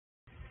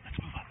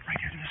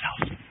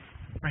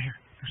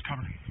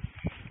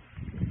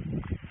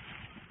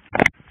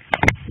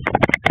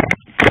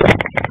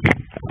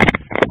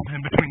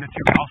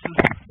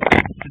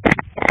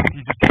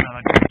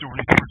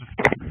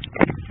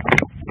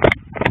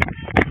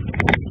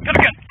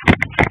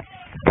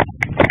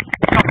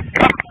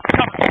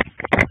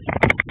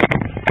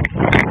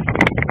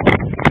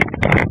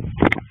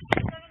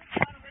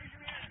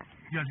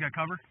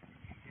got cover?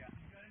 Yeah.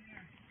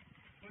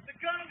 Put the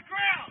gun on the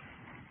ground!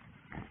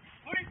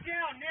 Put it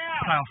down now!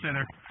 Kyle, stay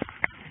there.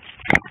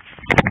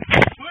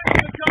 Put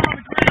the gun on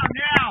the ground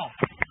now!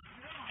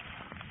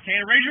 Okay,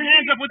 raise your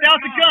hands up without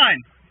the gun!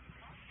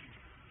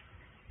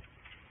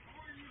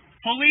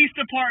 Police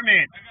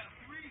department!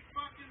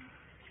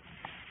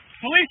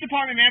 Police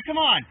department, man, come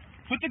on!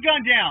 Put the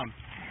gun down!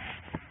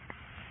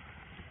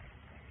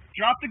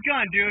 Drop the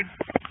gun, dude!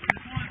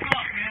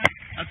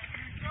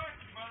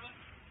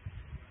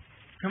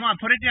 Come on,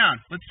 put it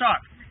down. Let's talk.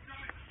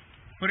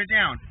 Put it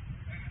down.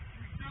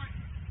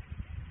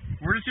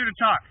 We're just here to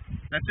talk.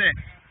 That's it.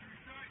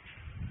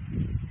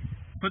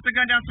 Put the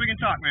gun down so we can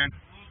talk, man.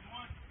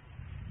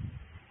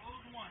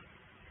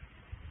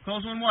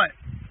 Close one what?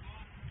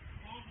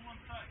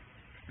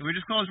 We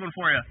just closed one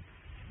for you.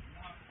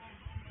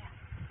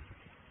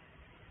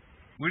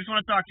 We just want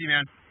to talk to you,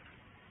 man.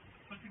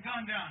 Put the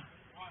gun down.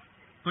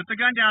 Put the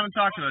gun down and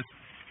talk to us.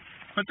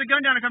 Put the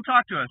gun down and come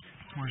talk to us.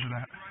 Where's it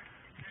at?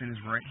 It's in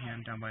his right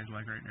hand, down by his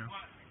leg right now.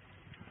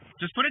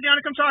 Just put it down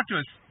and come talk to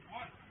us.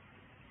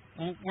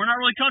 Well, we're not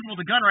really comfortable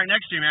with the gun right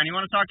next to you, man. You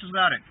want to talk to us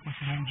about it? What's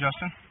his name,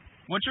 Justin?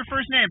 What's your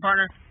first name,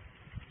 partner?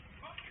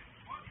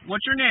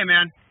 What's your name,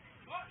 man?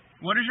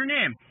 What is your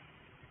name?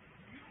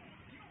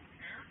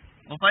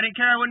 Well, if I didn't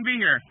care, I wouldn't be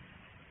here.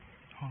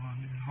 Hold on,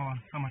 dude. Hold on.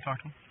 I'm going to talk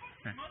to him.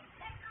 Okay.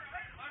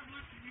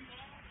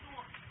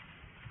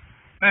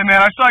 Hey,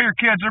 man, I saw your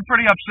kids. They're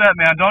pretty upset,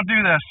 man. Don't do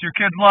this. Your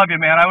kids love you,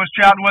 man. I was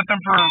chatting with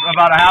them for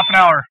about a half an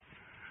hour.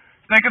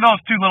 Think of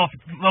those two little...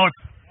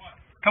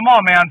 Come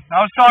on, man. I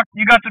was talking...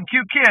 You got some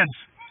cute kids.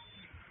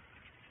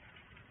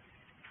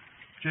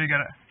 Jay, you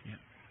got it? Yeah.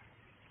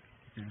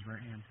 It's in his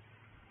right hand.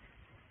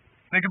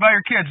 Think about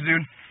your kids,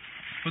 dude.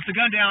 Put the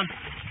gun down.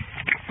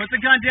 Put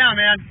the gun down,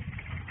 man.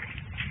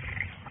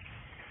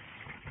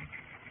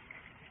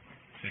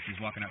 He's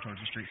walking out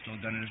towards the street, still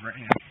gun in his right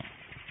hand.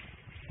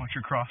 Watch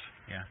your cross.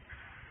 Yeah.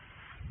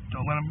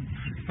 Don't let him...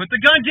 Put the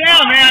gun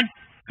down, man!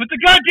 Put the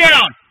gun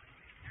down!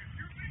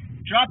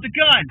 Drop the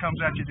gun! He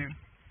comes at you, dude.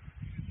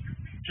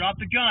 Drop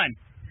the gun.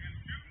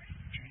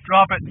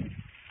 Drop it.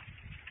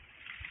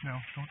 No,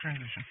 don't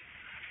transition.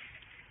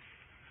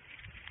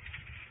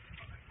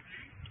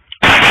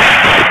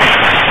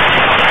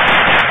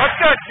 That's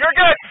good. You're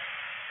good.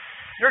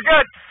 You're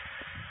good.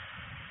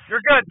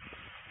 You're good.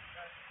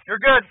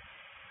 You're good.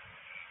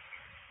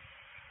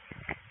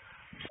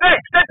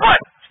 Stay put!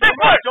 Stay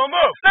put! Don't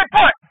move! Stay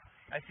put!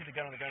 I see the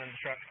gun in the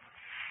truck.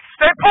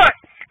 Stay put!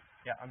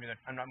 Yeah, I'm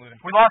not moving.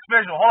 We lost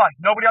visual. Hold on.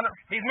 Nobody on the...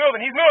 He's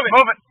moving, he's moving!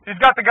 Move it. He's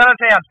got the gun in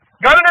his hand.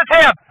 Gun in his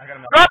hand! I got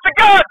him. Drop the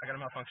gun! I got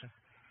a malfunction.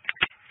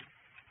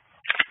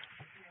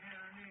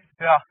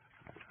 Yeah.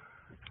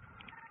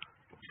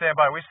 Stand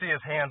by. We see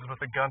his hands with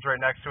the guns right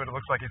next to it. It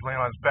looks like he's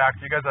laying on his back.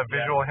 Do you guys have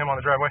visual of him on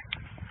the driveway?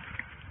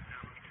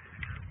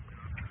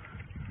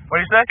 What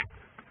do you say?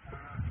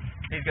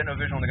 He's got no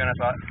visual on the gun, I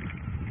thought.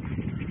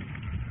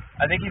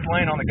 I think he's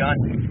laying on the gun.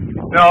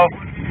 No.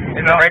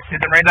 Is it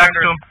right next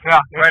to him?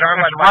 Yeah. Right arm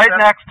by the right bicep?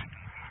 next.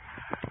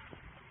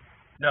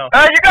 No.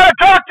 Hey, you gotta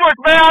talk to us,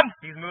 man!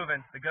 He's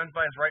moving. The gun's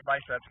by his right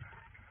bicep.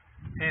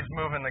 He's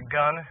moving. The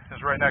gun is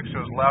right next to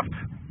his left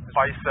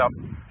bicep.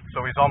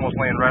 So he's almost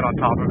laying right on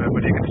top of it,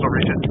 but he can still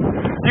reach it.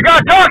 You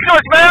gotta talk to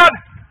us, man!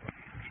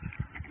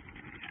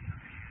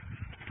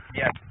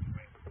 Yeah.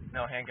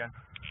 No, handgun.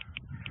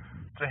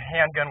 It's a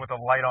handgun with a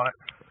light on it.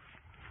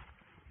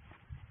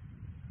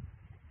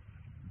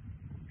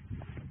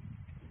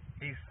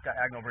 He's got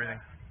agonal breathing.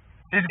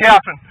 He's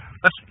gasping.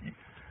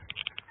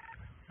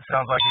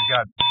 Sounds like he's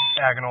got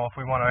agonal. If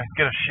we want to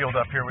get a shield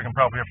up here, we can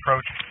probably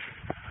approach.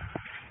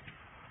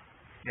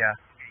 Yeah.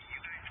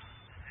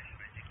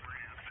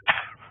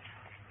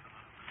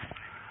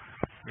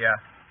 Yeah.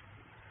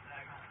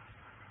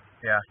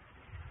 Yeah.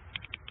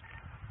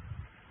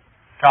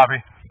 Copy.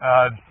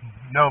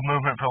 No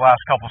movement for the last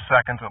couple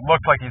seconds. It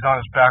looked like he's on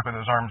his back with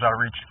his arms out of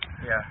reach.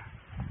 Yeah.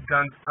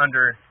 Gun's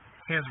under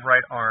his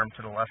right arm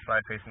to the left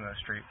side facing the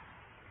street.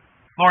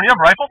 Lorne, you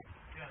have a rifle?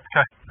 Yeah.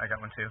 Okay. I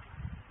got one too.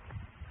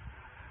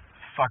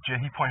 Fuck, Jay,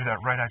 he pointed that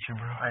right at you,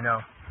 bro. I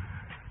know.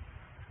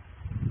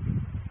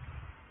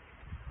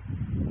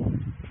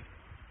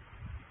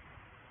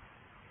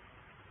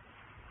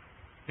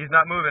 He's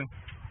not moving.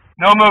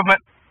 No movement.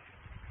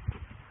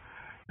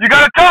 You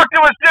gotta talk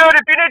to us, dude,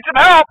 if you need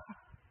some help.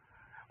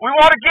 We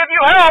want to give you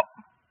help.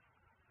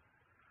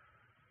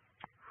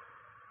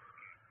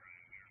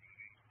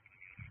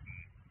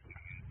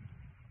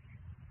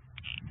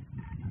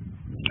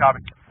 Copy.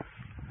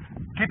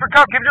 Keep your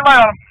light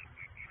on him.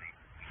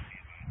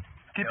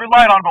 Keep your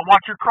light on, but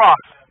watch your cross.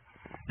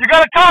 You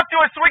gotta talk to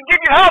us so we can give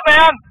you help,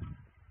 man.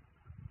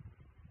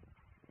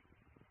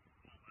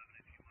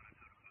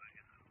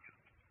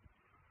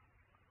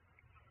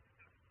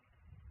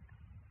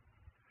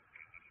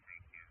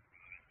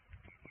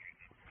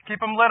 Keep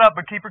them lit up,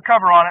 but keep your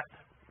cover on it.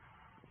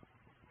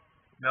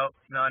 Nope,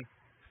 none.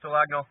 Still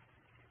agonal.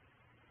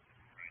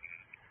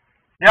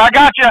 Yeah, I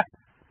got you.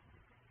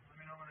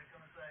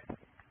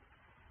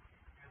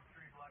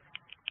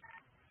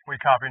 We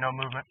copy, no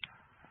movement.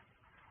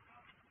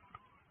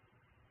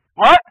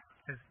 What?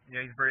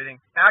 Yeah, he's breathing.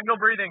 Agnal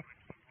breathing.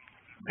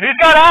 He's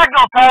got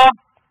agnal, Tom.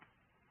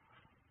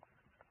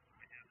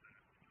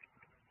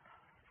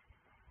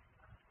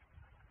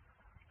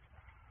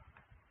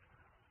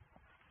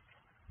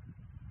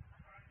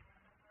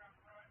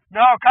 No,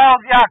 Kyle,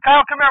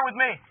 Kyle, come here with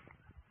me.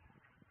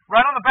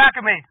 Right on the back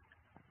of me.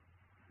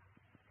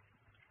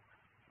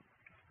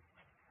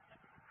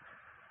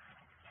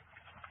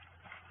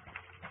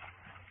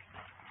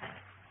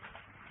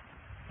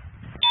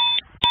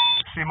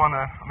 See him on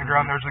the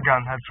ground, there's the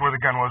gun. That's where the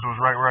gun was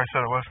right where I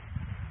said it was.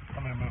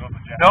 I'm going to move up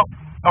the jack. Nope.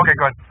 Okay,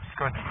 good.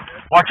 Good.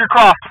 Watch your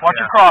cross. Watch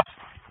your cross.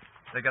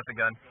 They got the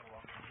gun.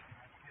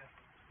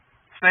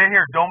 Stay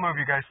here. Don't move,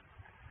 you guys.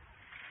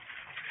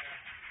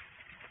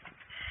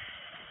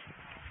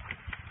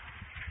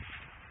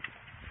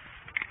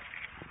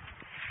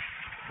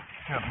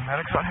 You got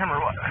medics on him or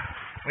what?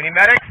 We need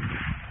medics?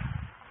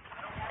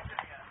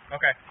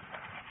 Okay.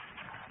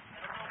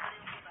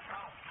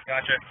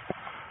 Gotcha.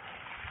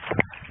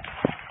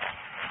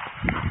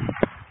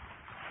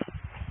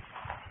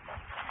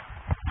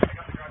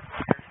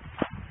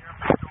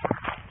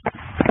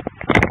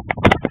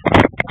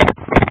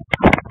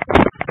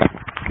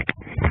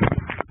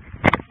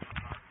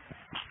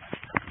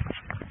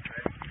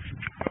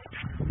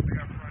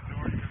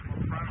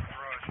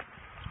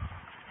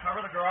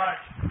 Cover the garage.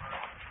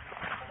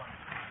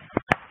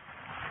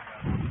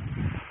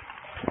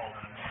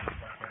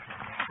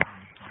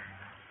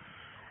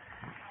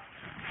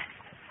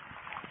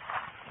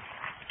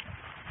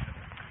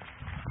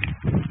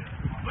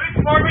 Police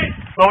department!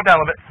 Slow it down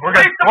a little bit. We're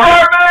good. Police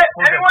department!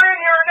 We're good. Anyone in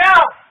here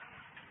now?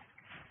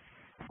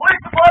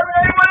 Police department!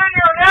 Anyone in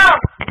here now?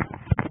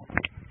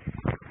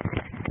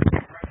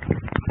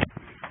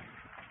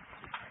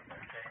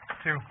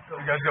 Two.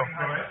 You guys go.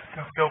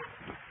 Go.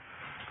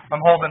 I'm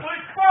holding.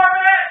 Police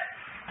department!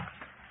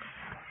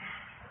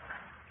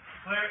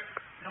 Clear.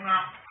 Come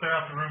out. Clear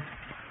out the room.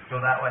 Go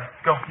that way.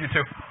 Go. You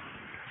two.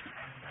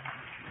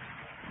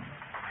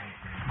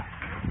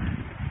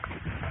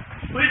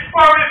 Police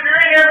department, if you're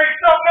in here, make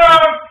yourself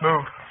known.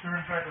 Move. You're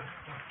inside the...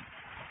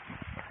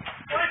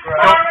 Police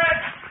department!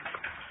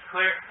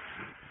 Clear.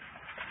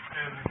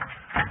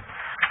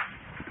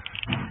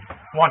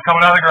 One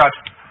coming out of the garage.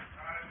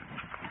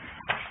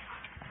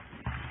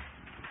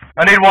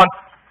 I need one.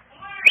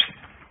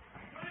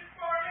 Police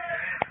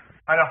department!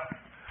 I know.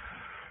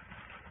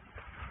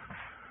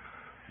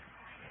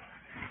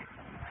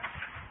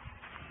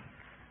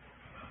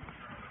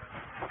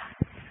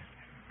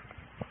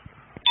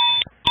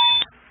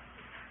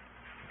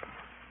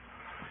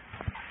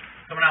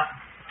 Coming out.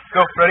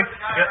 Go. Ready?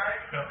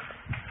 Go.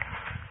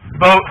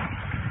 Boat.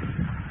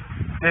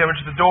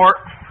 Damage the door.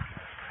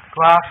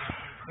 Glass.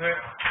 Clear.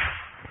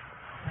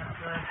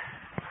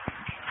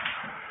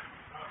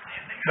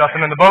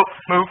 Nothing in the boat.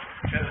 Move.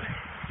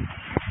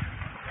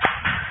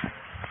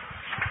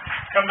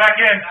 Come back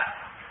in.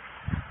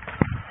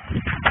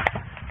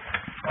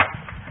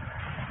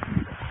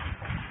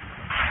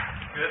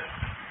 Good.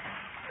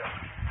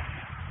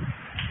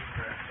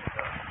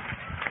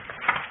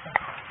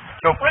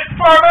 Go. Police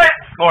department!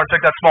 Lorne,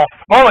 take that small.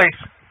 Molly.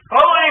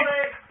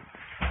 Police!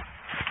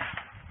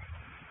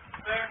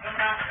 Clear.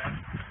 Coming out.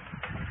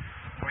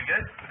 Are we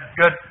good?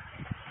 Good.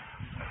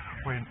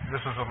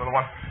 This is a little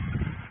one.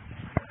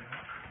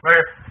 Right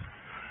here.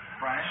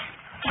 Brian?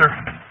 Sure.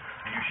 Are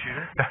you a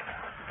shooter? Yeah.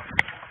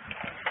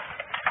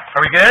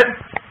 Are we good?